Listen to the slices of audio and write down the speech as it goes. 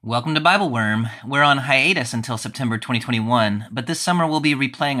Welcome to Bible Worm. We're on hiatus until September 2021, but this summer we'll be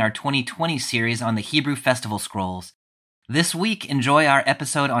replaying our 2020 series on the Hebrew Festival Scrolls. This week, enjoy our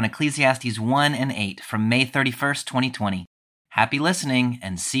episode on Ecclesiastes 1 and 8 from May 31st, 2020. Happy listening,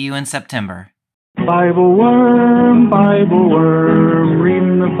 and see you in September. Bible Worm,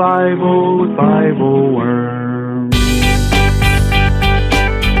 reading the Bible with Bible Worm.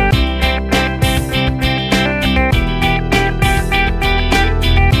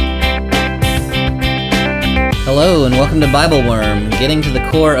 Hello, and welcome to Bible Worm, getting to the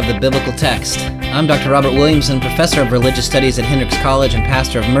core of the biblical text. I'm Dr. Robert Williamson, professor of religious studies at Hendrix College and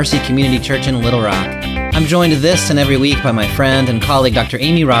pastor of Mercy Community Church in Little Rock. I'm joined this and every week by my friend and colleague Dr.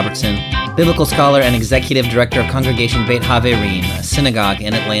 Amy Robertson, biblical scholar and executive director of Congregation Beit Haverim, a synagogue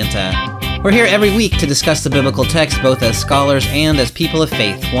in Atlanta. We're here every week to discuss the biblical text both as scholars and as people of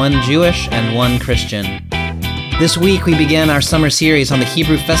faith, one Jewish and one Christian. This week we began our summer series on the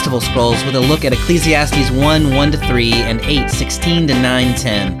Hebrew Festival Scrolls with a look at Ecclesiastes 1, 1-3 and 8, 16 to 9,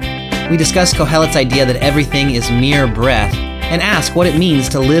 10. We discuss Kohelet's idea that everything is mere breath and ask what it means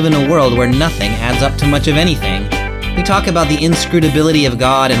to live in a world where nothing adds up to much of anything. We talk about the inscrutability of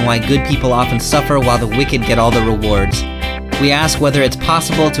God and why good people often suffer while the wicked get all the rewards. We ask whether it's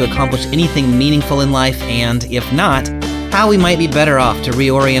possible to accomplish anything meaningful in life and, if not, how we might be better off to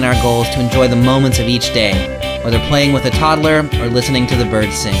reorient our goals to enjoy the moments of each day, whether playing with a toddler or listening to the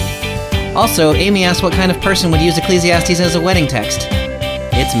birds sing. Also, Amy asked what kind of person would use Ecclesiastes as a wedding text.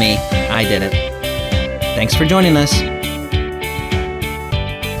 It's me. I did it. Thanks for joining us.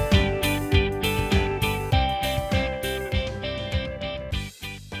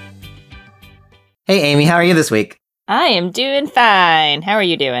 Hey, Amy, how are you this week? I am doing fine. How are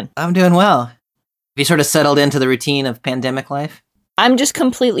you doing? I'm doing well. Have you sort of settled into the routine of pandemic life? I'm just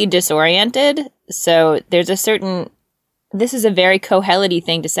completely disoriented. So there's a certain, this is a very Kohelet-y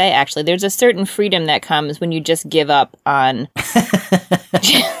thing to say, actually. There's a certain freedom that comes when you just give up on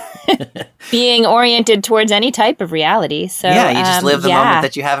being oriented towards any type of reality. So yeah, you just live the moment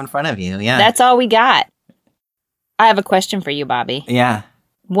that you have in front of you. Yeah, that's all we got. I have a question for you, Bobby. Yeah.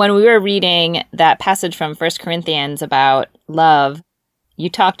 When we were reading that passage from 1 Corinthians about love, you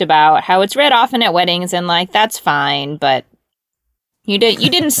talked about how it's read often at weddings and like, that's fine, but you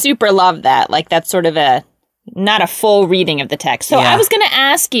didn't super love that. Like, that's sort of not a full reading of the text. So yeah. I was going to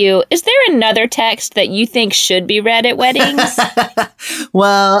ask you, is there another text that you think should be read at weddings?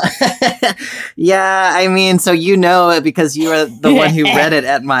 Well, yeah, I mean, so you know it because you are the one who read it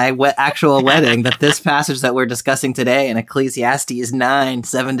at my actual wedding, that this passage that we're discussing today in Ecclesiastes 9,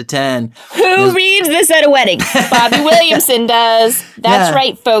 7 to 10. Who reads this at a wedding? Bobby Williamson does. That's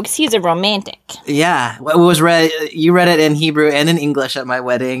right, folks. He's a romantic. Yeah, it was read. You read it in Hebrew and in English at my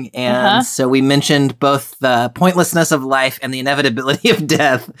wedding, and so we mentioned both the pointlessness of life and the inevitability of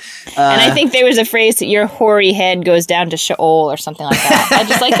death. And I think there was a phrase that your hoary head goes down to Sheol or something like that. I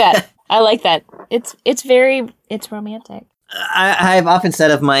just like that. I like that. It's romantic. I've often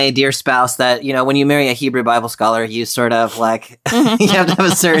said of my dear spouse that, you know, when you marry a Hebrew Bible scholar, you sort of like, you have to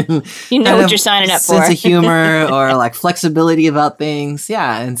have a certain you know what you're signing up for. Sense of humor or like flexibility about things.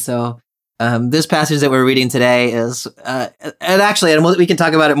 Yeah. And so this passage that we're reading today is, and we can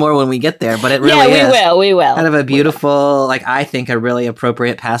talk about it more when we get there, but it really is. We will. Kind of a beautiful, like, I think a really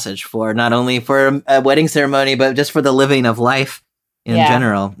appropriate passage for not only for a wedding ceremony, but just for the living of life in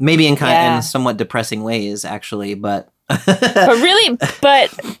general. Maybe in in somewhat depressing ways, actually, but I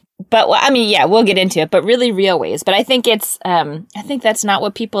mean, yeah, we'll get into it, but really real ways. But I think I think that's not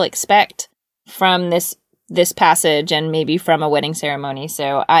what people expect from this passage and maybe from a wedding ceremony.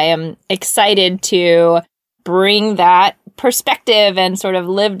 So I am excited to bring that perspective and sort of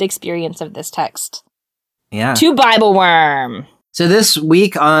lived experience of this text to Bible Worm. So this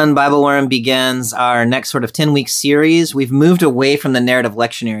week on Bible Worm begins our next sort of 10-week series. We've moved away from the narrative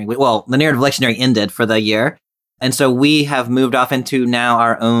lectionary. Well, the narrative lectionary ended for the year. And so we have moved off into now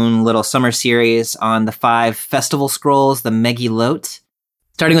our own little summer series on the 5 festival scrolls, the Megillot,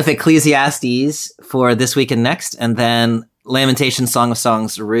 starting with Ecclesiastes for this week and next, and then Lamentations, Song of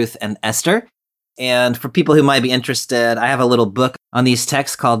Songs, Ruth, and Esther. And for people who might be interested, I have a little book on these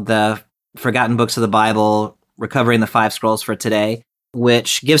texts called The Forgotten Books of the Bible, Recovering the 5 Scrolls for Today,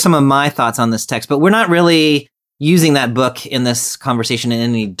 which gives some of my thoughts on this text. But we're not really using that book in this conversation in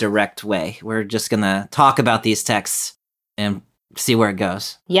any direct way. We're just going to talk about these texts and see where it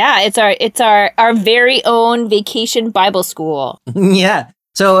goes. Yeah, it's our very own vacation Bible school. Yeah.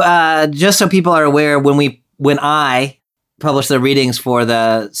 So just so people are aware, when I published the readings for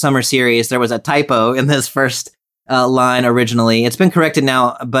the summer series, there was a typo in this first line originally. It's been corrected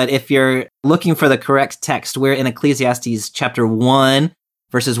now, but if you're looking for the correct text, we're in Ecclesiastes chapter 1,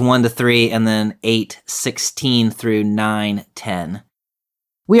 verses 1 to 3, and then 8:16 through 9:10.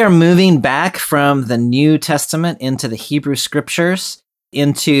 We are moving back from the New Testament into the Hebrew Scriptures,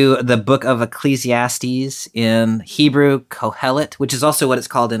 into the book of Ecclesiastes, in Hebrew, Kohelet, which is also what it's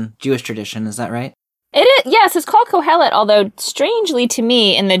called in Jewish tradition. Is that right? It is, yes, it's called Kohelet, although strangely to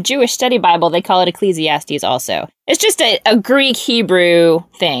me, in the Jewish Study Bible, they call it Ecclesiastes also. It's just a Greek Hebrew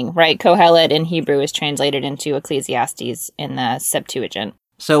thing, right? Kohelet in Hebrew is translated into Ecclesiastes in the Septuagint.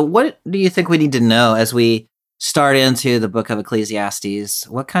 So what do you think we need to know as we start into the book of Ecclesiastes?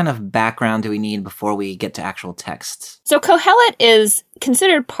 What kind of background do we need before we get to actual texts? So Kohelet is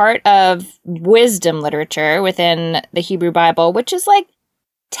considered part of wisdom literature within the Hebrew Bible, which is like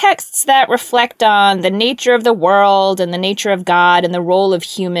texts that reflect on the nature of the world and the nature of God and the role of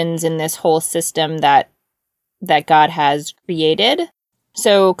humans in this whole system that God has created.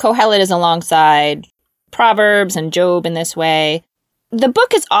 So Kohelet is alongside Proverbs and Job in this way. The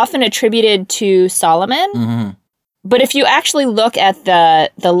book is often attributed to Solomon, Mm-hmm. but if you actually look at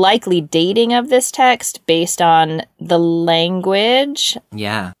the likely dating of this text based on the language,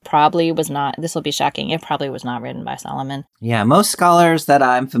 Yeah. probably was not, this will be shocking, it probably was not written by Solomon. Yeah, most scholars that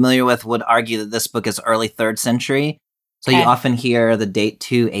I'm familiar with would argue that this book is early 3rd century. So you Okay. often hear the date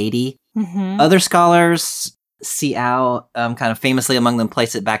 280. Mm-hmm. Other scholars see out, kind of famously among them,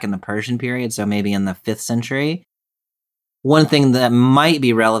 place it back in the Persian period, so maybe in the 5th century. One thing that might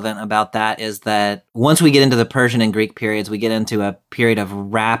be relevant about that is that once we get into the Persian and Greek periods, we get into a period of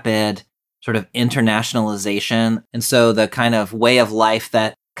rapid sort of internationalization. And so the kind of way of life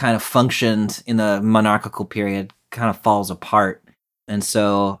that kind of functioned in the monarchical period kind of falls apart. And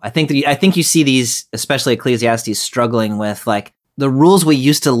so I think you see these, especially Ecclesiastes, struggling with like the rules we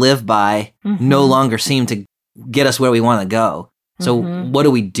used to live by Mm-hmm. no longer seem to get us where we want to go. So Mhm. what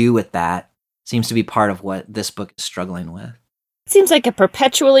do we do with that? Seems to be part of what this book is struggling with. Seems like a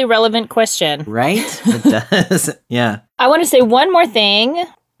perpetually relevant question. Right? It does. Yeah. I want to say one more thing.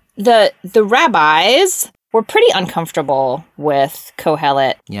 The rabbis were pretty uncomfortable with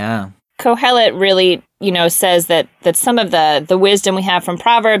Kohelet. Yeah. Kohelet really, says that some of the wisdom we have from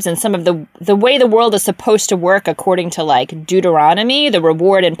Proverbs and some of the way the world is supposed to work according to like Deuteronomy, the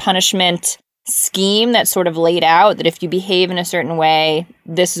reward and punishment scheme that's sort of laid out, that if you behave in a certain way,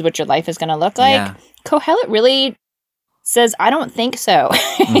 this is what your life is going to look like. Yeah. Kohelet really says, I don't think so.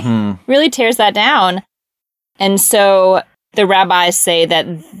 Mhm. Really tears that down. And so the rabbis say that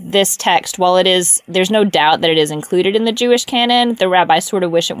this text, while there's no doubt that it is included in the Jewish canon, the rabbis sort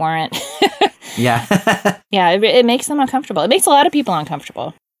of wish it weren't. Yeah. Yeah, it makes them uncomfortable. It makes a lot of people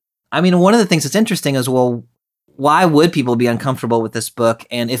uncomfortable. I mean, one of the things that's interesting is, well, why would people be uncomfortable with this book?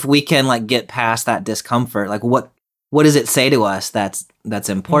 And if we can like get past that discomfort, like what does it say to us that's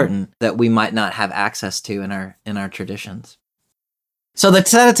important that we might not have access to in our traditions? So the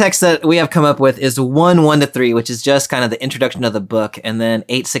set of texts that we have come up with is 1 to 3, which is just kind of the introduction of the book, and then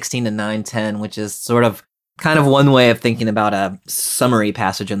 8:16 to 9:10, which is sort of kind of one way of thinking about a summary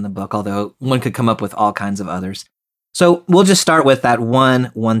passage in the book, although one could come up with all kinds of others. So we'll just start with that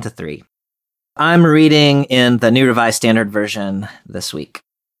 1 to 3. I'm reading in the New Revised Standard Version this week.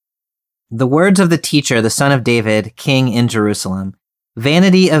 The words of the teacher, the son of David, king in Jerusalem.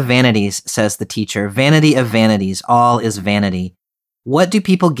 Vanity of vanities, says the teacher, vanity of vanities, all is vanity. What do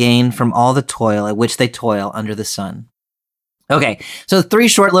people gain from all the toil at which they toil under the sun? Okay, so 3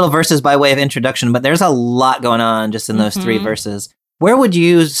 short little verses by way of introduction, but there's a lot going on just in those 3 verses. Where would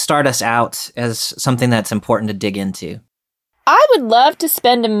you start us out as something that's important to dig into? I would love to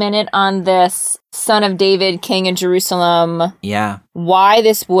spend a minute on this son of David, king in Jerusalem. Yeah. Why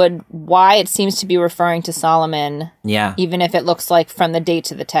it seems to be referring to Solomon, Yeah. even if it looks like from the date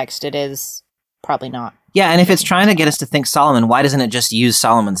to the text, it is probably not. Yeah, and if it's trying to get us to think Solomon, why doesn't it just use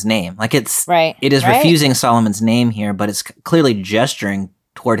Solomon's name? Like it is Right. refusing Solomon's name here, but it's clearly gesturing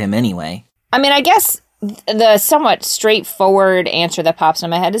toward him anyway. I mean, I guess the somewhat straightforward answer that pops in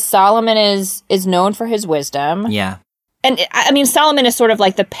my head is Solomon is known for his wisdom. Yeah. And I mean, Solomon is sort of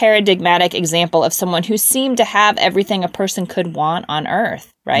like the paradigmatic example of someone who seemed to have everything a person could want on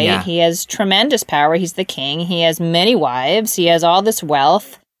earth, right? Yeah. He has tremendous power. He's the king. He has many wives. He has all this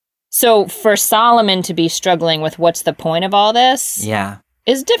wealth. So for Solomon to be struggling with what's the point of all this Yeah.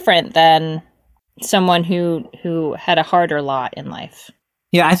 is different than someone who had a harder lot in life.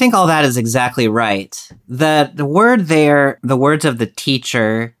 Yeah, I think all that is exactly right. The word there, the words of the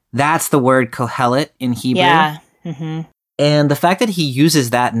teacher, that's the word Kohelet in Hebrew. Yeah. Mm-hmm. And the fact that he uses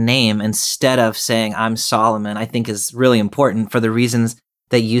that name instead of saying, I'm Solomon, I think is really important for the reasons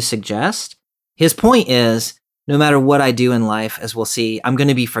that you suggest. His point is, no matter what I do in life, as we'll see, I'm going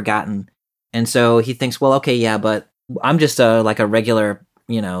to be forgotten. And so he thinks, well, okay, yeah, but I'm just a regular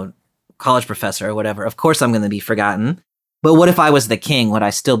college professor or whatever, of course I'm going to be forgotten. But what if I was the king? Would I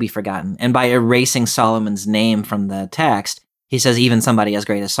still be forgotten? And by erasing Solomon's name from the text, he says even somebody as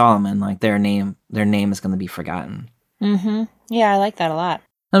great as Solomon, like their name is going to be forgotten. Mm-hmm. Yeah, I like that a lot.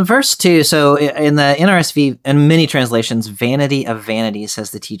 And verse 2, so in the NRSV, in many translations, vanity of vanities,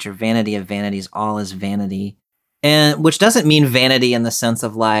 says the teacher, vanity of vanities, all is vanity. And which doesn't mean vanity in the sense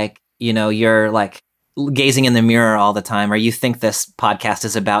of like, you're like gazing in the mirror all the time, or you think this podcast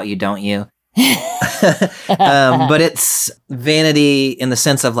is about you, don't you? But it's vanity in the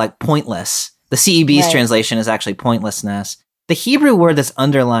sense of like pointless. The CEB's translation is actually pointlessness. The Hebrew word that's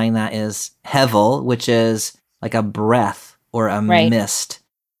underlying that is hevel, which is like a breath or a mist.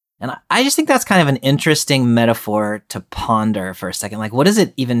 And I just think that's kind of an interesting metaphor to ponder for a second. Like, what does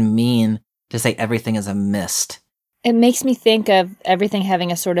it even mean to say everything is a mist? It makes me think of everything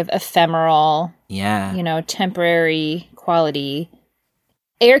having a sort of ephemeral, temporary quality.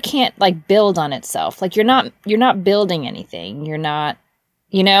 Air can't like build on itself. Like you're not building anything. You're not,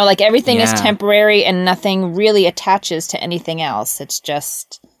 like everything is temporary and nothing really attaches to anything else. It's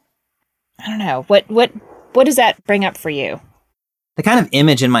just, I don't know. What does that bring up for you? The kind of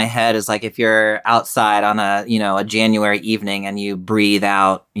image in my head is like if you're outside on a January evening and you breathe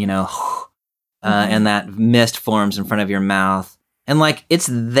out, and that mist forms in front of your mouth. And like it's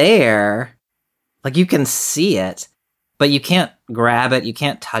there, like you can see it, but you can't grab it, you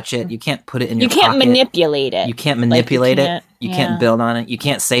can't touch it, you can't put it in your pocket. You can't manipulate it. You can't manipulate it. You can't build on it. You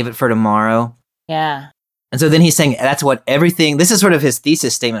can't save it for tomorrow. Yeah. And so then he's saying that's what everything, this is sort of his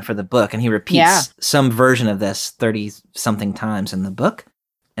thesis statement for the book. And he repeats some version of this 30-something times in the book.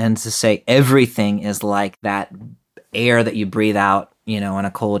 And to say everything is like that air that you breathe out, on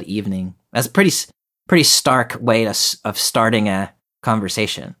a cold evening. That's a pretty stark way of starting a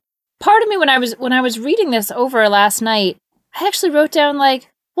conversation. Part of me, when I was reading this over last night, I actually wrote down like,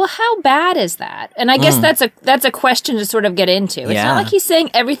 well, how bad is that? And I guess that's a question to sort of get into. It's not like he's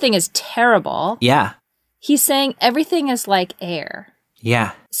saying everything is terrible. Yeah. He's saying everything is like air.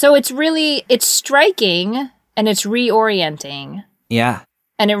 Yeah. So it's striking and it's reorienting. Yeah.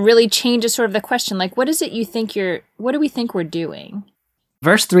 And it really changes sort of the question, like, what is it what do we think we're doing?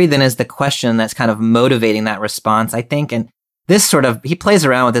 Verse 3 then is the question that's kind of motivating that response, I think. And this he plays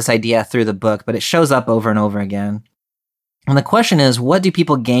around with this idea through the book, but it shows up over and over again. And the question is, what do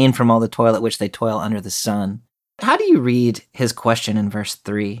people gain from all the toil at which they toil under the sun? How do you read his question in verse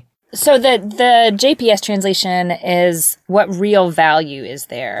 3? So the JPS translation is, what real value is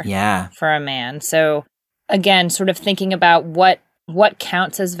there for a man? So again, sort of thinking about what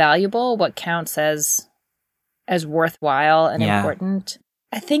counts as valuable, what counts as worthwhile and important.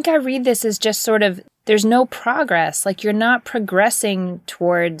 I think I read this as just sort of, there's no progress. Like you're not progressing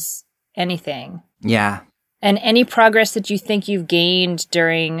towards anything. Yeah. And any progress that you think you've gained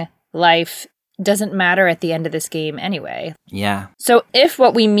during life doesn't matter at the end of this game anyway. Yeah. So if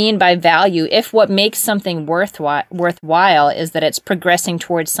what we mean by value, if what makes something worthwhile is that it's progressing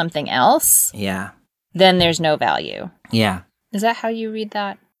towards something else, then there's no value. Yeah. Is that how you read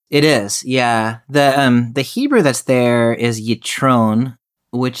that? It is, yeah. The Hebrew that's there is yitron,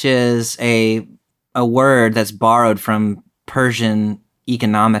 which is a word that's borrowed from Persian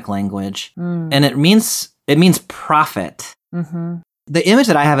economic language, and it means profit. Mm-hmm. The image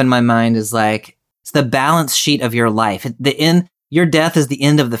that I have in my mind is like it's the balance sheet of your life. Your death is the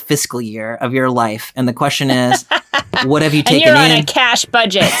end of the fiscal year of your life, and the question is, what have you taken in? And you're on a cash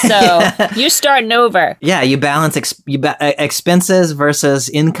budget, so you're starting over. Yeah, you balance expenses versus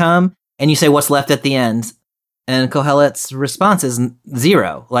income, and you say what's left at the end. And Kohelet's response is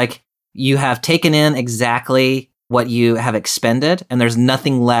 0. Like you have taken in exactly what you have expended, and there's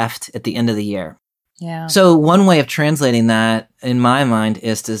nothing left at the end of the year. Yeah. So one way of translating that, in my mind,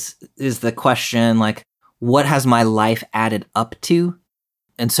 is the question like, what has my life added up to?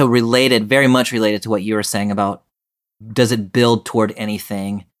 And so very much related to what you were saying about, does it build toward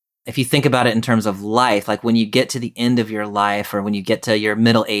anything? If you think about it in terms of life, like when you get to the end of your life or when you get to your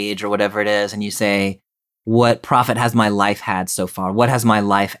middle age or whatever it is, and you say, what profit has my life had so far? What has my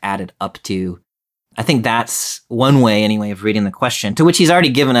life added up to? I think that's one way, anyway, of reading the question, to which he's already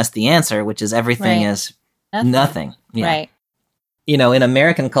given us the answer, which is everything is nothing. Yeah. Right. In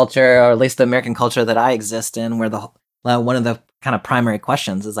American culture, or at least the American culture that I exist in, where one of the kind of primary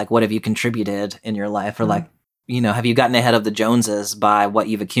questions is like, what have you contributed in your life? Or like, have you gotten ahead of the Joneses by what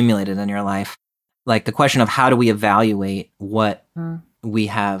you've accumulated in your life? Like the question of how do we evaluate what we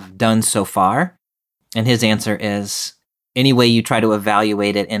have done so far? And his answer is, any way you try to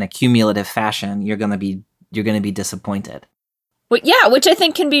evaluate it in a cumulative fashion, you're going to be disappointed. Well, yeah, which I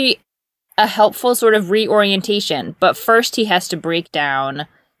think can be a helpful sort of reorientation. But first he has to break down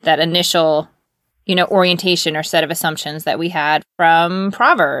that initial, orientation or set of assumptions that we had from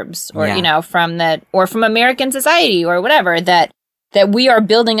Proverbs or, from American society or whatever, that we are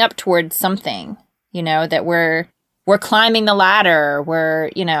building up towards something, that we're climbing the ladder.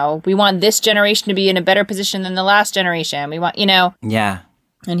 We want this generation to be in a better position than the last generation. We want, Yeah.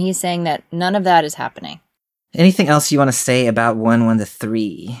 And he's saying that none of that is happening. Anything else you want to say about 1 to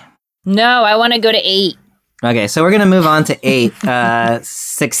 3? No, I want to go to 8. Okay, so we're going to move on to 8.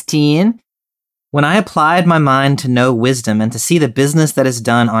 16. When I applied my mind to know wisdom and to see the business that is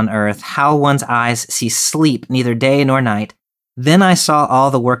done on earth, how one's eyes see sleep, neither day nor night, then I saw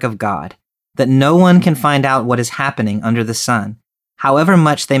all the work of God, that no one can find out what is happening under the sun. However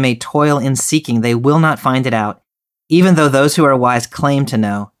much they may toil in seeking, they will not find it out. Even though those who are wise claim to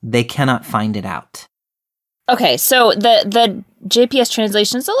know, they cannot find it out. Okay, so the JPS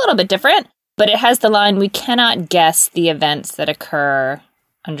translation is a little bit different, but it has the line, we cannot guess the events that occur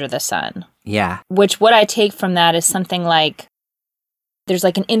under the sun. Yeah. Which what I take from that is something like, there's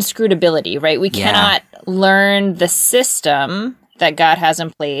like an inscrutability, right? We cannot learn the system that God has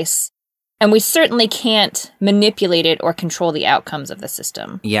in place, and we certainly can't manipulate it or control the outcomes of the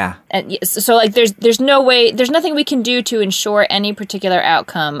system. Yeah. And so like there's no way, there's nothing we can do to ensure any particular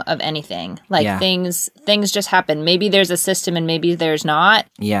outcome of anything. Like things just happen. Maybe there's a system and maybe there's not.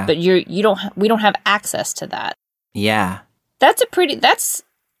 Yeah. But we don't have access to that. Yeah. That's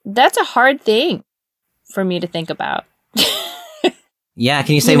a hard thing for me to think about. Yeah,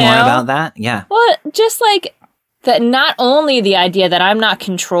 can you say more about that? Yeah. Well, just like that, not only the idea that I'm not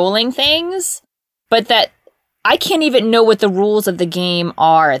controlling things, but that I can't even know what the rules of the game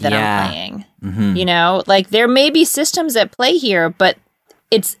are that I'm playing. Mm-hmm. Like there may be systems at play here, but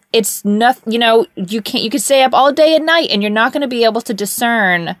it's nothing, you could stay up all day and night and you're not going to be able to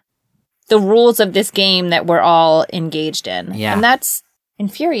discern the rules of this game that we're all engaged in. Yeah. And that's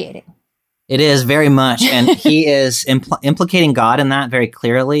infuriating. It is very much. And he is implicating God in that very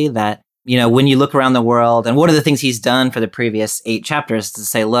clearly, that, when you look around the world, and one of the things he's done for the previous 8 chapters is to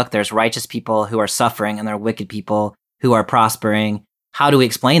say, look, there's righteous people who are suffering and there are wicked people who are prospering. How do we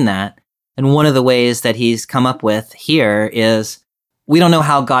explain that? And one of the ways that he's come up with here is we don't know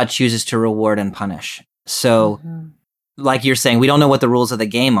how God chooses to reward and punish. So like you're saying, we don't know what the rules of the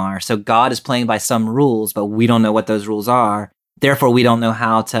game are. So God is playing by some rules, but we don't know what those rules are. Therefore, we don't know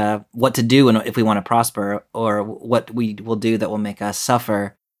what to do if we want to prosper, or what we will do that will make us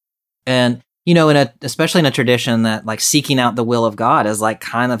suffer. And, especially in a tradition that like seeking out the will of God is like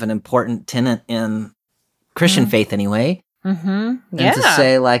kind of an important tenet in Christian faith anyway. Mm-hmm. Yeah. And to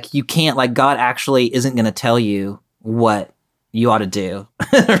say like, you can't, like God actually isn't going to tell you what you ought to do,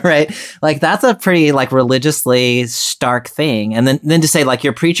 right? Like that's a pretty like religiously stark thing. And then to say like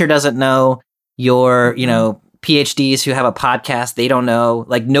your preacher doesn't know, your, PhDs who have a podcast, they don't know,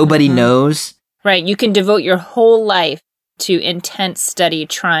 like nobody knows. Right. You can devote your whole life to intense study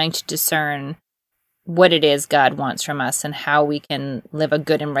trying to discern what it is God wants from us and how we can live a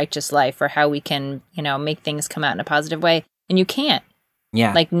good and righteous life, or how we can, make things come out in a positive way. And you can't.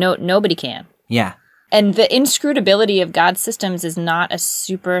 Yeah. Like nobody can. Yeah. And the inscrutability of God's systems is not a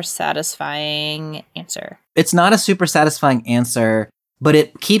super satisfying answer. It's not a super satisfying answer, but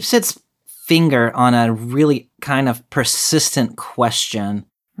it keeps its finger on a really kind of persistent question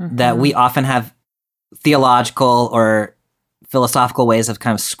that we often have theological or philosophical ways of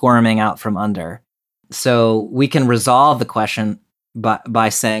kind of squirming out from under. So we can resolve the question by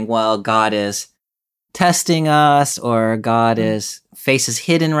saying, well, God is testing us, or God face is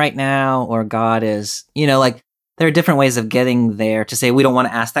hidden right now, or God is, like there are different ways of getting there to say we don't want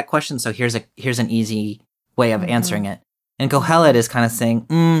to ask that question. So here's an easy way of answering it. And Kohelet is kind of saying,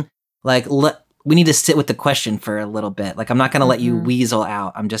 we need to sit with the question for a little bit. Like, I'm not going to let you weasel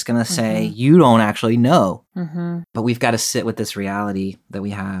out. I'm just going to say, you don't actually know. But we've got to sit with this reality that we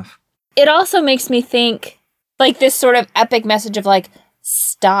have. It also makes me think, like, this sort of epic message of, like,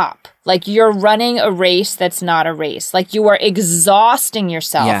 stop. Like, you're running a race that's not a race. Like, you are exhausting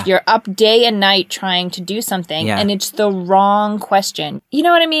yourself. Yeah. You're up day and night trying to do something, and it's the wrong question. You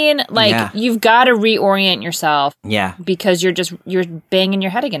know what I mean? Like, you've got to reorient yourself. Yeah. Because you're banging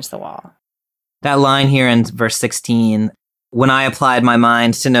your head against the wall. That line here in verse 16, when I applied my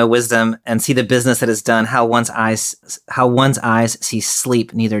mind to know wisdom and see the business that is done, how one's eyes see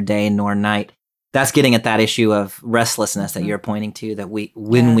sleep, neither day nor night. That's getting at that issue of restlessness that you're pointing to, that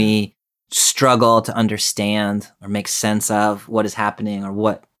when we struggle to understand or make sense of what is happening, or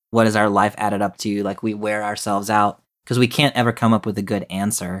what is our life added up to, like we wear ourselves out because we can't ever come up with a good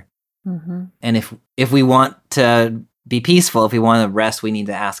answer. And if we want to be peaceful, if we want to rest, we need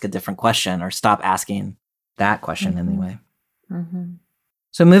to ask a different question or stop asking that question Mm-hmm. anyway. Mm-hmm.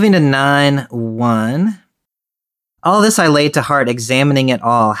 So moving to 9:1. All this I laid to heart, examining it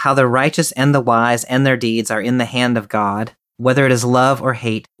all, how the righteous and the wise and their deeds are in the hand of God. Whether it is love or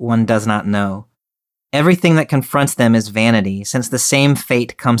hate, one does not know. Everything that confronts them is vanity, since the same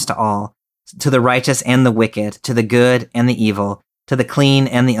fate comes to all, to the righteous and the wicked, to the good and the evil, to the clean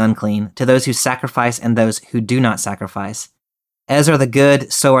and the unclean, to those who sacrifice and those who do not sacrifice. As are the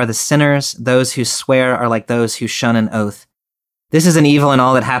good, so are the sinners. Those who swear are like those who shun an oath. This is an evil in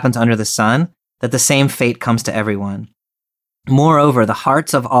all that happens under the sun, that the same fate comes to everyone. Moreover, the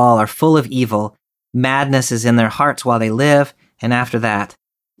hearts of all are full of evil. Madness is in their hearts while they live, and after that,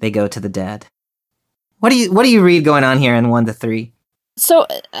 they go to the dead. What do you read going on here in 1-3? So,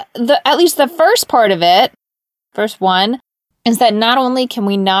 at least the first part of it, verse 1, is that not only can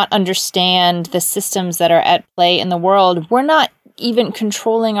we not understand the systems that are at play in the world, we're not even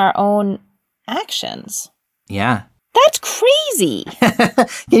controlling our own actions. Yeah. That's crazy.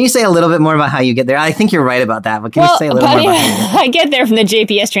 Can you say a little bit more about how you get there? I think you're right about that, but can you say a little more about how you get there? I get there from the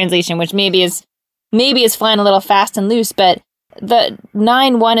JPS translation, which maybe is flying a little fast and loose, but the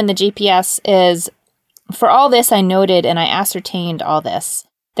 9:1 in the JPS is, for all this I noted and I ascertained all this,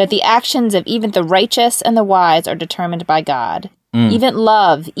 that the actions of even the righteous and the wise are determined by God. Even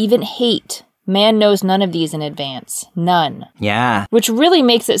love, even hate, man knows none of these in advance. None. Yeah. Which really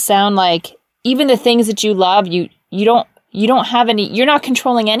makes it sound like even the things that you love, you don't have any, you're not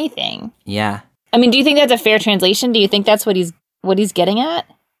controlling anything. Yeah. I mean, do you think that's a fair translation? Do you think that's what he's getting at?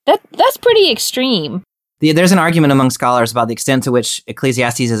 That's pretty extreme. There's an argument among scholars about the extent to which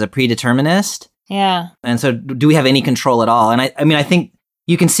Ecclesiastes is a predeterminist. Yeah. And so do we have any control at all? And I mean, I think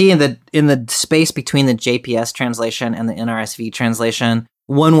you can see in the space between the JPS translation and the NRSV translation,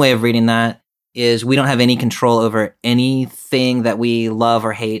 one way of reading that is we don't have any control over anything that we love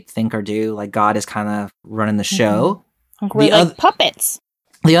or hate, think or do. Like God is kind of running the show. Like we're like puppets.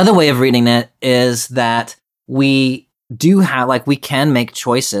 The other way of reading it is that we do have, like, we can make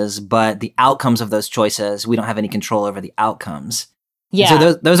choices, but the outcomes of those choices, we don't have any control over the outcomes. Yeah. And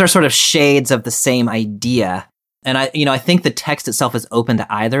so those are sort of shades of the same idea. And I think the text itself is open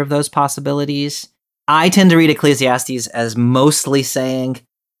to either of those possibilities. I tend to read Ecclesiastes as mostly saying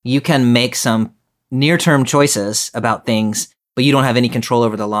you can make some near-term choices about things, but you don't have any control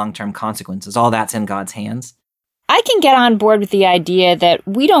over the long-term consequences. All that's in God's hands. I can get on board with the idea that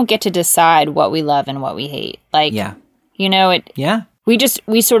we don't get to decide what we love and what we hate. Like, Yeah. Yeah.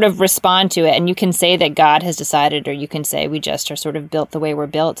 We sort of respond to it, and you can say that God has decided, or you can say we just are sort of built the way we're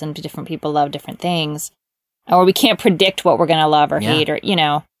built, and different people love different things, or we can't predict what we're going to love or hate, or,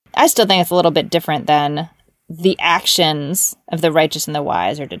 I still think it's a little bit different than the actions of the righteous and the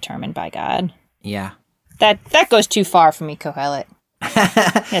wise are determined by God. Yeah. That goes too far for me, Kohelet.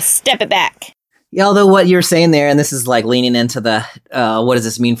 Step it back. Yeah, although what you're saying there, and this is like leaning into the what does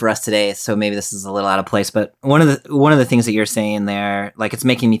this mean for us today? So maybe this is a little out of place, but one of the things that you're saying there, like, it's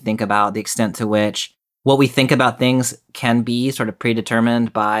making me think about the extent to which what we think about things can be sort of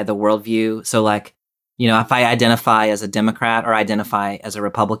predetermined by the worldview. So, like, if I identify as a Democrat or identify as a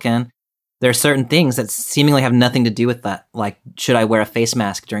Republican, there are certain things that seemingly have nothing to do with that. Like, should I wear a face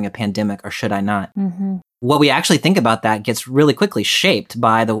mask during a pandemic or should I not? Mm-hmm. What we actually think about that gets really quickly shaped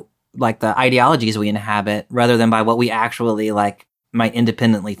by the ideologies we inhabit rather than by what we actually might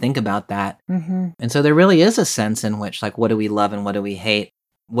independently think about that. Mm-hmm. And so there really is a sense in which, like, what do we love and what do we hate?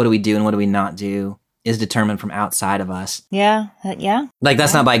 What do we do and what do we not do is determined from outside of us. Yeah. Yeah. Like,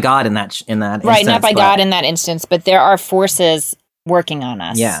 that's not by God in that right, instance, not by God in that instance, but there are forces working on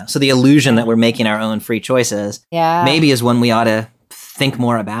us. Yeah. So the illusion that we're making our own free choices maybe is one we ought to think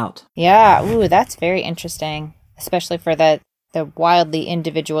more about. Yeah. Ooh, that's very interesting, especially for the wildly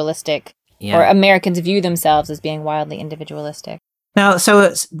individualistic, or Americans view themselves as being wildly individualistic. Now,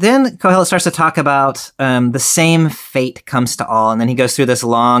 so then Kohelet starts to talk about the same fate comes to all, and then he goes through this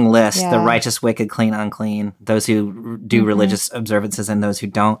long list, the righteous, wicked, clean, unclean, those who do religious observances and those who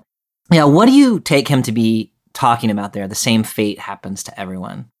don't. Yeah, what do you take him to be talking about there? The same fate happens to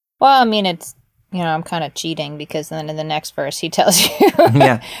everyone. Well, I mean, it's, I'm kind of cheating because then in the next verse he tells you,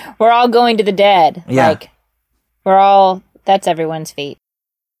 we're all going to the dead. Yeah. Like, that's everyone's fate.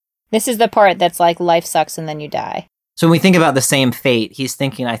 This is the part that's like life sucks and then you die. So when we think about the same fate, he's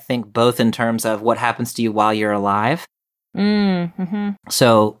thinking, I think, both in terms of what happens to you while you're alive. Mm-hmm.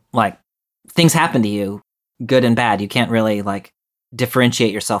 So, like, things happen to you, good and bad. You can't really,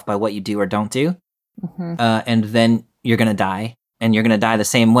 differentiate yourself by what you do or don't do. Mm-hmm. And then you're going to die. And you're going to die the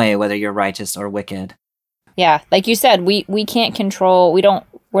same way, whether you're righteous or wicked. Yeah. Like you said, we can't control,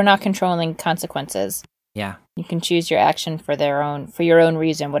 we're not controlling consequences. Yeah. You can choose your action for your own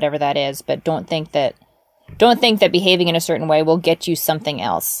reason, whatever that is, but don't think that behaving in a certain way will get you something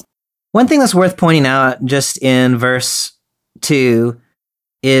else. One thing that's worth pointing out just in verse 2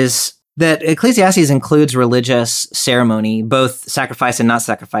 is that Ecclesiastes includes religious ceremony, both sacrifice and not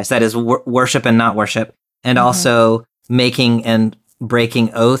sacrifice, that is, worship and not worship, and also making and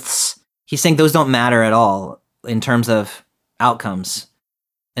breaking oaths. He's saying those don't matter at all in terms of outcomes.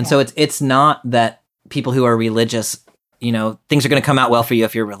 And so it's not that people who are religious, things are going to come out well for you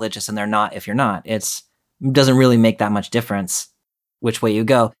if you're religious and they're not if you're not. It doesn't really make that much difference which way you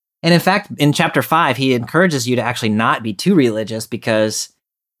go. And in fact, in chapter 5, he encourages you to actually not be too religious, because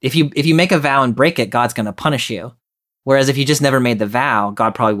if you make a vow and break it, God's going to punish you. Whereas if you just never made the vow,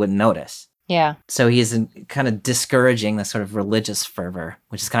 God probably wouldn't notice. Yeah. So he's kind of discouraging the sort of religious fervor,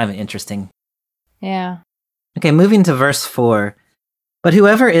 which is kind of interesting. Yeah. Okay, moving to verse 4. But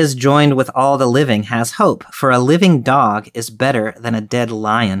whoever is joined with all the living has hope, for a living dog is better than a dead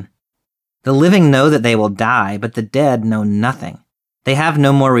lion. The living know that they will die, but the dead know nothing. They have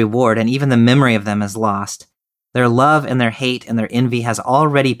no more reward, and even the memory of them is lost. Their love and their hate and their envy has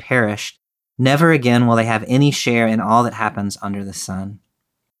already perished. Never again will they have any share in all that happens under the sun.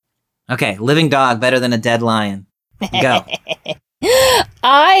 Okay, living dog better than a dead lion. Go.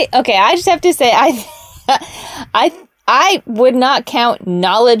 I just have to say, I would not count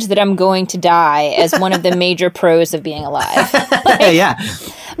knowledge that I'm going to die as one of the major pros of being alive. Yeah.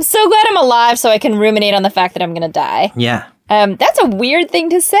 I'm so glad I'm alive so I can ruminate on the fact that I'm going to die. Yeah. That's a weird thing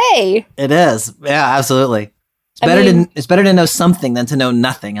to say. It is. Yeah, absolutely. It's better to know something than to know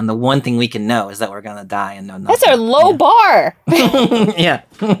nothing. And the one thing we can know is that we're going to die and know nothing. That's a low bar. Yeah.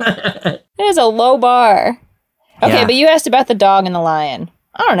 It is a low bar. Okay, Yeah. But you asked about the dog and the lion.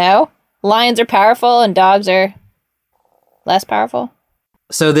 I don't know. Lions are powerful and dogs are less powerful.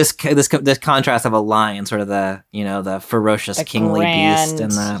 So this contrast of a lion, sort of the ferocious The kingly grand,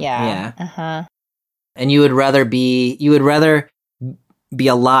 beast, and yeah. Uh-huh. And you would rather be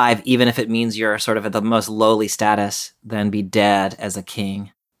alive, even if it means you're sort of at the most lowly status, than be dead as a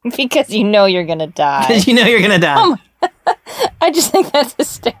king. Because you know you're gonna die. Because you know you're gonna die. I just think that's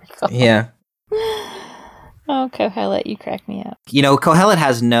hysterical. Yeah. Oh, Kohelet, you crack me up. Kohelet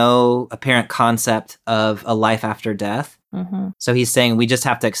has no apparent concept of a life after death. Mm-hmm. So he's saying we just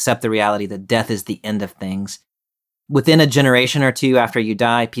have to accept the reality that death is the end of things. Within a generation or two after you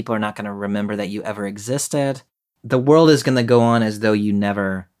die, people are not going to remember that you ever existed. The world is going to go on as though you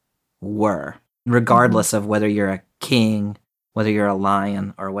never were, regardless of whether you're a king, whether you're a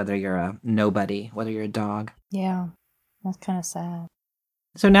lion, or whether you're a nobody, whether you're a dog. Yeah, that's kind of sad.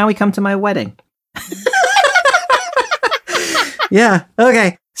 So now we come to my wedding. Yeah,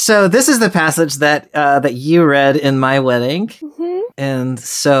 okay. So this is the passage that you read in my wedding. Mm-hmm. And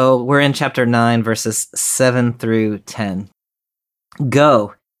so we're in chapter 9, verses 7 through 10.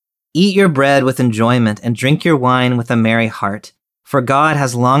 Go, eat your bread with enjoyment and drink your wine with a merry heart, for God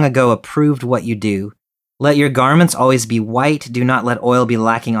has long ago approved what you do. Let your garments always be white. Do not let oil be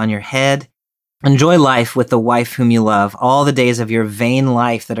lacking on your head. Enjoy life with the wife whom you love, all the days of your vain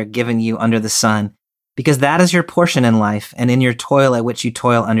life that are given you under the sun, because that is your portion in life and in your toil at which you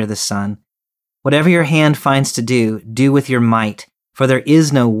toil under the sun. Whatever your hand finds to do, do with your might, for there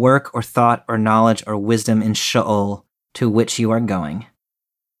is no work or thought or knowledge or wisdom in Sheol to which you are going.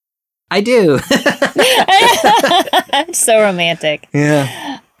 I do. It's so romantic.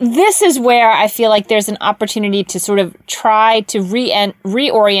 Yeah. This is where I feel like there's an opportunity to sort of try to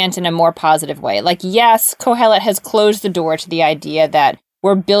reorient in a more positive way. Like, yes, Kohelet has closed the door to the idea that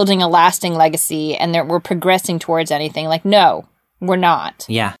we're building a lasting legacy and that we're progressing towards anything. Like, no, we're not.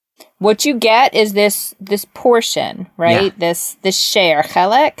 Yeah. What you get is this portion, right? Yeah. This share,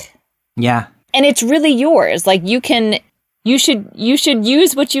 chelek. Yeah. And it's really yours. Like, you should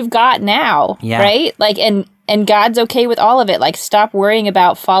use what you've got now, Yeah. right? Like, and God's okay with all of it. Like, stop worrying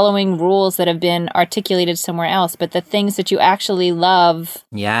about following rules that have been articulated somewhere else. But the things that you actually love,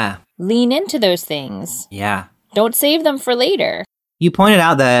 Yeah. lean into those things. Yeah. Don't save them for later. You pointed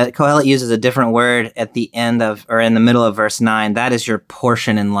out that Kohelet uses a different word at the end of, or in the middle of verse 9. That is your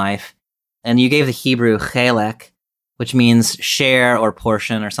portion in life. And you gave the Hebrew chelek, which means share or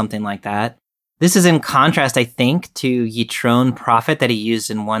portion or something like that. This is in contrast, I think, to Yitron prophet that he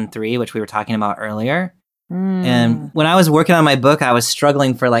used in 1:3, which we were talking about earlier. And when I was working on my book, I was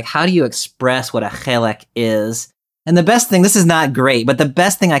struggling for how do you express what a chelek is? And the best thing, this is not great, but the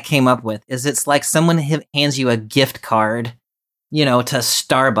best thing I came up with is it's like someone hands you a gift card, to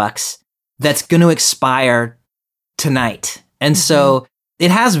Starbucks that's going to expire tonight. And so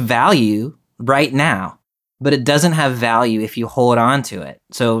it has value right now, but it doesn't have value if you hold on to it.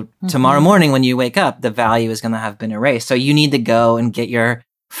 So tomorrow morning when you wake up, the value is going to have been erased. So you need to go and get your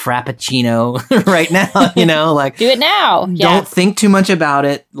Frappuccino right now, like do it now. Don't think too much about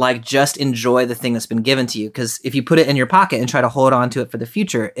it. Like just enjoy the thing that's been given to you. Because if you put it in your pocket and try to hold on to it for the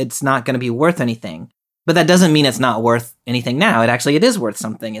future, it's not going to be worth anything. But that doesn't mean it's not worth anything now. It is worth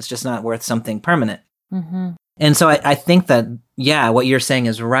something. It's just not worth something permanent. And so I think that, what you're saying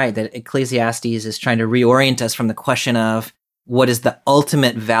is right, that Ecclesiastes is trying to reorient us from the question of what is the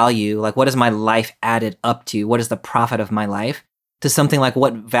ultimate value? Like, what is my life added up to? What is the profit of my life? To something like,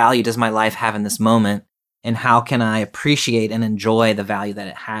 what value does my life have in this moment? And how can I appreciate and enjoy the value that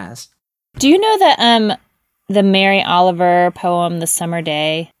it has? Do you know that the Mary Oliver poem, The Summer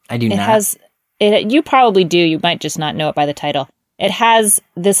Day? I do not. You probably do. You might just not know it by the title. It has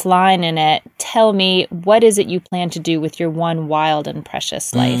this line in it, tell me, what is it you plan to do with your one wild and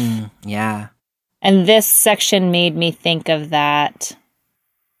precious life? Yeah. And this section made me think of that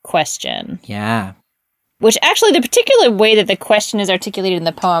question. Yeah. Which actually, the particular way that the question is articulated in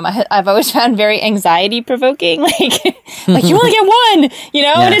the poem, I've always found very anxiety-provoking. Like you only get one,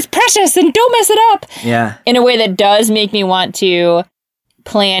 and it's precious, and don't mess it up. Yeah. In a way that does make me want to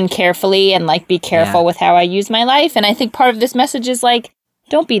plan carefully and be careful with how I use my life. And I think part of this message is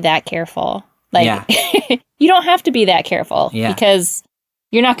don't be that careful. You don't have to be that careful because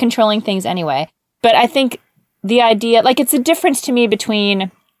you're not controlling things anyway. But I think the idea, it's a difference to me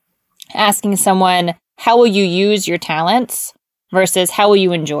between asking someone, how will you use your talents versus how will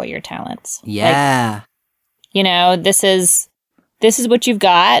you enjoy your talents? Yeah. This is what you've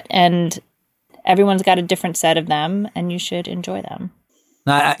got, and everyone's got a different set of them, and you should enjoy them.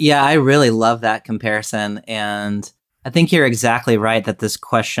 I really love that comparison. And I think you're exactly right that this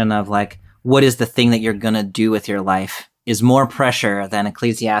question of what is the thing that you're going to do with your life is more pressure than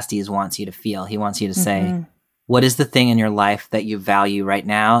Ecclesiastes wants you to feel. He wants you to say, what is the thing in your life that you value right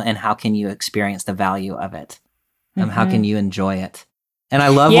now, and how can you experience the value of it? How can you enjoy it? And I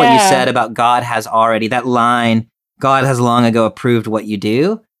love what you said about God has already, that line, God has long ago approved what you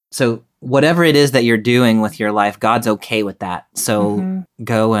do. So whatever it is that you're doing with your life, God's okay with that. So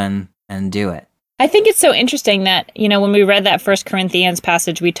go and do it. I think it's so interesting that, when we read that 1 Corinthians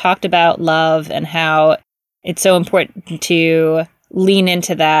passage, we talked about love and how it's so important to lean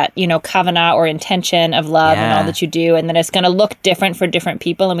into that, covenant or intention of love and all that you do, and that it's going to look different for different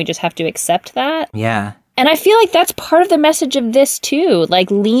people, and we just have to accept that. Yeah. And I feel like that's part of the message of this too.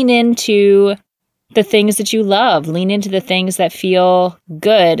 Lean into the things that you love, lean into the things that feel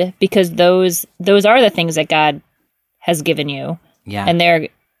good, because those are the things that God has given you. Yeah. And they're,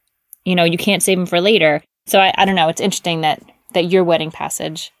 you can't save them for later. So I don't know. It's interesting that your wedding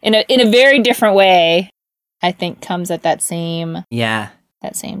passage, in a very different way, I think comes at that same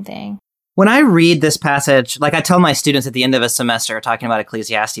thing. When I read this passage, I tell my students at the end of a semester talking about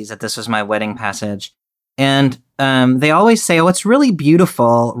Ecclesiastes that this was my wedding passage. And they always say, it's really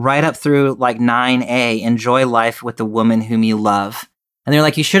beautiful right up through 9a, enjoy life with the woman whom you love. And they're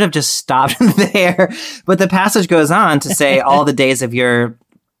you should have just stopped there. But the passage goes on to say all the days of your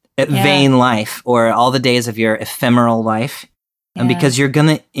vain life, or all the days of your ephemeral life, and because you're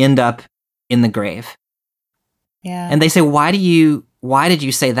going to end up in the grave. Yeah. And they say, why did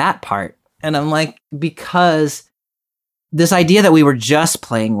you say that part? And I'm because this idea that we were just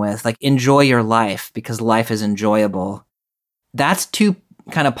playing with, enjoy your life because life is enjoyable, that's too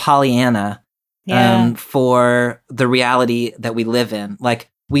kind of Pollyanna for the reality that we live in.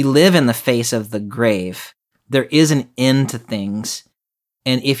 We live in the face of the grave. There is an end to things.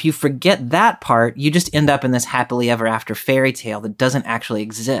 And if you forget that part, you just end up in this happily ever after fairy tale that doesn't actually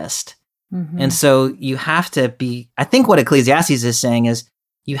exist. And so you have to I think what Ecclesiastes is saying is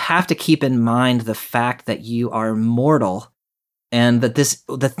you have to keep in mind the fact that you are mortal, and that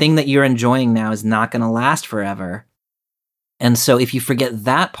the thing that you're enjoying now is not going to last forever. And so if you forget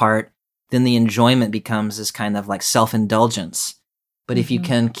that part, then the enjoyment becomes this kind of self-indulgence. But if you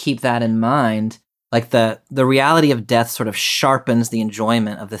can keep that in mind, the reality of death sort of sharpens the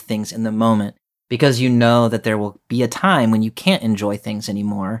enjoyment of the things in the moment, because you know that there will be a time when you can't enjoy things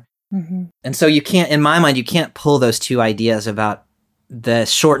anymore. And so you can't, in my mind, you can't pull those two ideas about the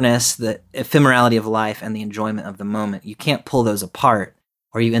shortness, the ephemerality of life, and the enjoyment of the moment. You can't pull those apart,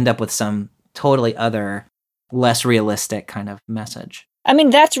 or you end up with some totally other, less realistic kind of message. I mean,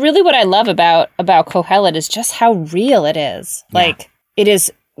 that's really what I love about Kohelet, is just how real it is. It is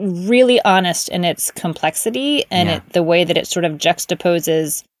really honest in its complexity, and the way that it sort of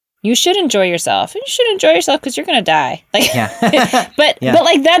juxtaposes, you should enjoy yourself. And you should enjoy yourself because you're going to die. But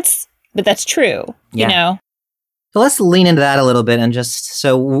that's true, So let's lean into that a little bit and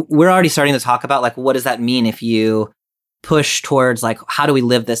we're already starting to talk about like, what does that mean if you push towards like, how do we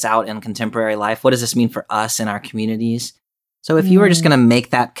live this out in contemporary life? What does this mean for us in our communities? So if you were just going to make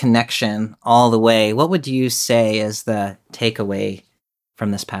that connection all the way, what would you say is the takeaway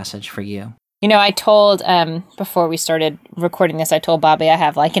from this passage for you? I told, before we started recording this, I told Bobby I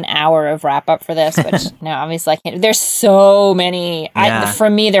have like an hour of wrap up for this, which now obviously there's so many, for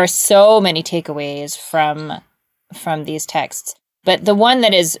me, there are so many takeaways from these texts. But the one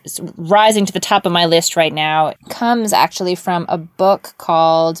that is rising to the top of my list right now comes actually from a book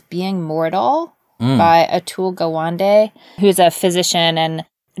called Being Mortal by Atul Gawande, who's a physician and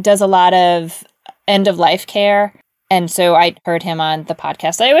does a lot of end-of-life care. And so I heard him on the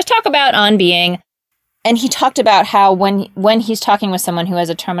podcast I always talk about, On Being. And he talked about how when he's talking with someone who has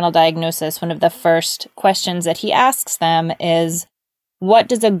a terminal diagnosis, one of the first questions that he asks them is, what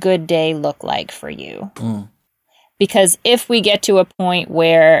does a good day look like for you? Because if we get to a point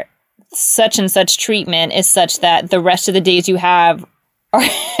where such and such treatment is such that the rest of the days you have are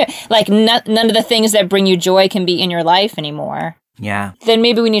like none of the things that bring you joy can be in your life anymore. Yeah. Then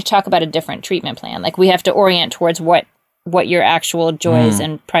maybe we need to talk about a different treatment plan. Like we have to orient towards what your actual joys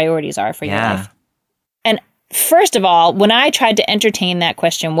and priorities are for your life. And first of all, when I tried to entertain that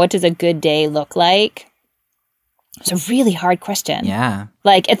question, what does a good day look like? It's a really hard question. Yeah.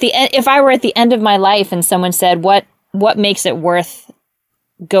 Like at the end, if I were at the end of my life and someone said, what makes it worth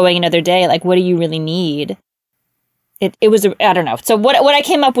going another day? Like, what do you really need? It was, I don't know. So what I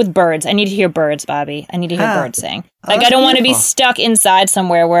came up with, birds. I need to hear birds, Bobby. I need to hear birds sing. Like, I don't want to be stuck inside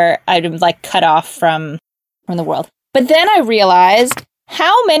somewhere where I'm like cut off from the world. But then I realized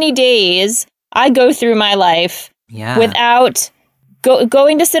how many days I go through my life without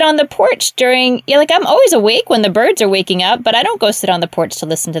going to sit on the porch during, like I'm always awake when the birds are waking up, but I don't go sit on the porch to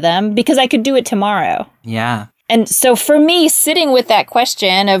listen to them because I could do it tomorrow. Yeah. And so for me, sitting with that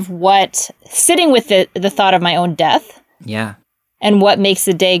question of sitting with the thought of my own death. Yeah. And what makes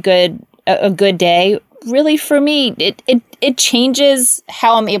a day a good day, really for me, it changes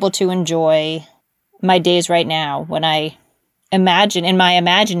how I'm able to enjoy my days right now. When I imagine, in my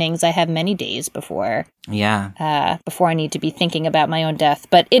imaginings, I have many days before I need to be thinking about my own death.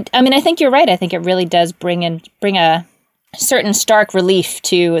 But I think you're right. I think it really does bring a certain stark relief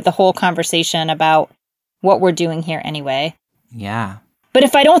to the whole conversation about what we're doing here anyway. Yeah. But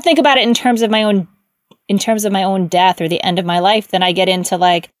if I don't think about it in terms of my own death or the end of my life, then I get into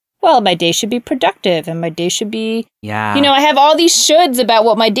like, well, my day should be productive and my day should be, I have all these shoulds about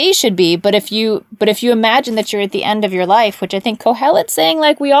what my day should be. But if you imagine that you're at the end of your life, which I think Kohelet's saying,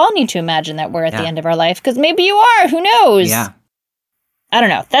 like, we all need to imagine that we're at the end of our life, because maybe you are, who knows? Yeah. I don't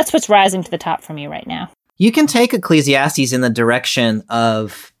know. That's what's rising to the top for me right now. You can take Ecclesiastes in the direction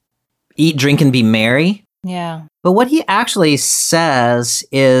of eat, drink, and be merry. Yeah. But what he actually says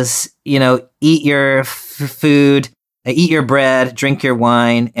is, eat your food, eat your bread, drink your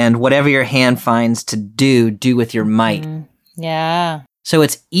wine, and whatever your hand finds to do with your might. Yeah. So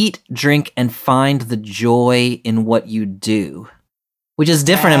it's eat, drink, and find the joy in what you do, which is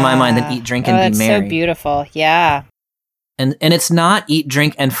different in my mind than eat, drink, and be merry. That's so beautiful. Yeah. And it's not eat,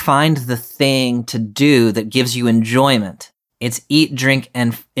 drink, and find the thing to do that gives you enjoyment. It's eat, drink,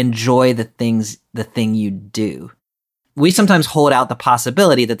 and enjoy the thing you do. We sometimes hold out the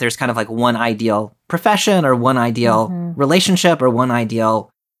possibility that there's kind of like one ideal profession or one ideal relationship or one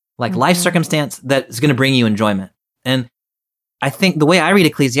ideal life circumstance that is going to bring you enjoyment. And I think the way I read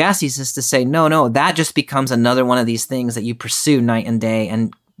Ecclesiastes is to say, no, that just becomes another one of these things that you pursue night and day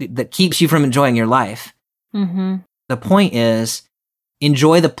and that keeps you from enjoying your life. Mm-hmm. The point is,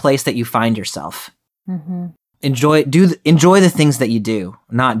 enjoy the place that you find yourself. Mm-hmm. Enjoy the things that you do,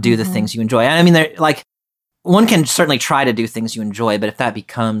 not do the things you enjoy. I mean, they're like, one can certainly try to do things you enjoy, but if that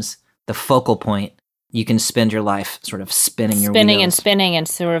becomes the focal point, you can spend your life sort of spinning your wheels. Spinning and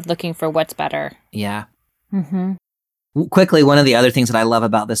sort of looking for what's better. Yeah. Mm-hmm. Quickly, one of the other things that I love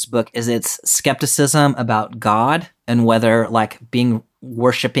about this book is its skepticism about God and whether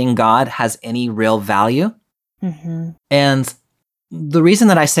worshiping God has any real value. Mm-hmm. And the reason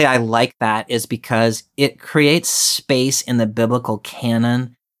that I say I like that is because it creates space in the biblical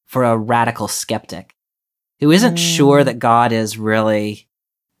canon for a radical skeptic who isn't sure that God is really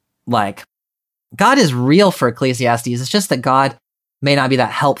God is real for Ecclesiastes. It's just that God may not be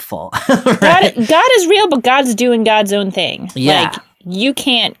that helpful. Right? God is real, but God's doing God's own thing. Yeah. Like, you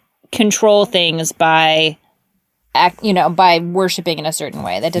can't control things by worshiping in a certain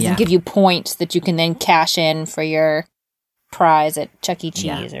way. That doesn't give you points that you can then cash in for your prize at Chuck E.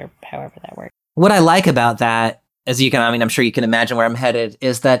 Cheese or however that works. What I like about that as you can, I'm sure you can imagine where I'm headed,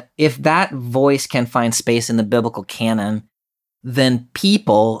 is that if that voice can find space in the biblical canon, then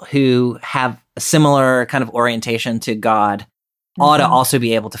people who have a similar kind of orientation to God ought to also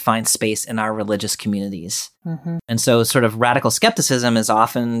be able to find space in our religious communities. And so sort of radical skepticism is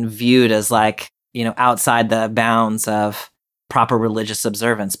often viewed as like, outside the bounds of proper religious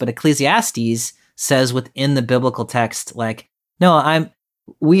observance. But Ecclesiastes says within the biblical text, like, no,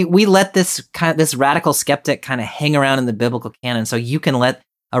 we let this radical skeptic kind of hang around in the biblical canon, so you can let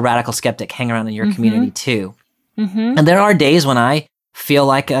a radical skeptic hang around in your community too. And there are days when I feel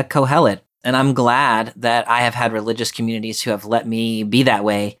like a Kohelet, and I'm glad that I have had religious communities who have let me be that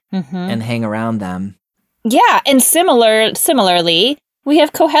way and hang around them. Yeah, and similarly, we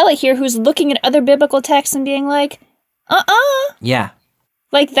have Kohelet here who's looking at other biblical texts and being like, Yeah.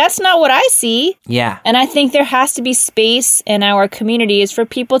 Like, that's not what I see. Yeah. And I think there has to be space in our communities for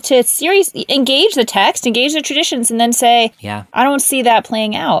people to seriously engage the text, engage the traditions, and then say, Yeah. I don't see that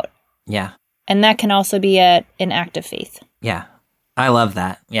playing out. Yeah. And that can also be an act of faith. Yeah. I love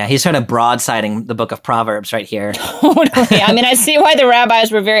that. Yeah, he's sort of broadsiding the book of Proverbs right here. Totally. I see why the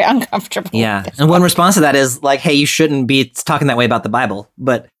rabbis were very uncomfortable. Yeah. And one response to that is like, hey, you shouldn't be talking that way about the Bible.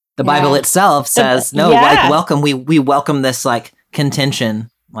 But the Bible itself says, welcome. We welcome this like contention.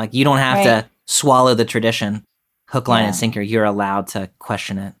 Like, you don't have to swallow the tradition. Hook, line, and sinker. You're allowed to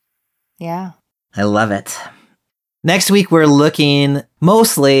question it. Yeah. I love it. Next week, we're looking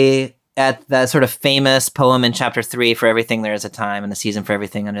mostly at the sort of famous poem in chapter 3, for everything there is a time and a season for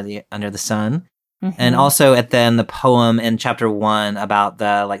everything under the sun. And also at then the poem in chapter 1 about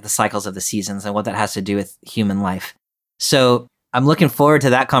the cycles of the seasons and what that has to do with human life. So I'm looking forward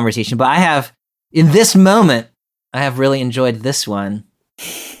to that conversation. But in this moment, I have really enjoyed this one.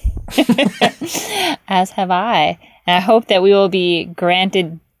 As have I. And I hope that we will be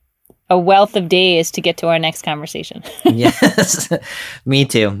granted a wealth of days to get to our next conversation. Yes, me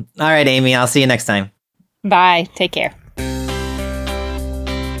too. All right, Amy, I'll see you next time. Bye. Take care.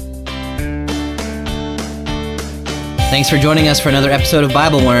 Thanks for joining us for another episode of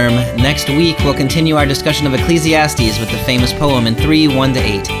Bible Worm. Next week, we'll continue our discussion of Ecclesiastes with the famous poem in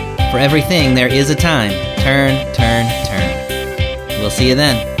 3:1-8. For everything, there is a time. Turn, turn, turn. We'll see you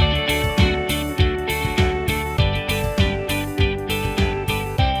then.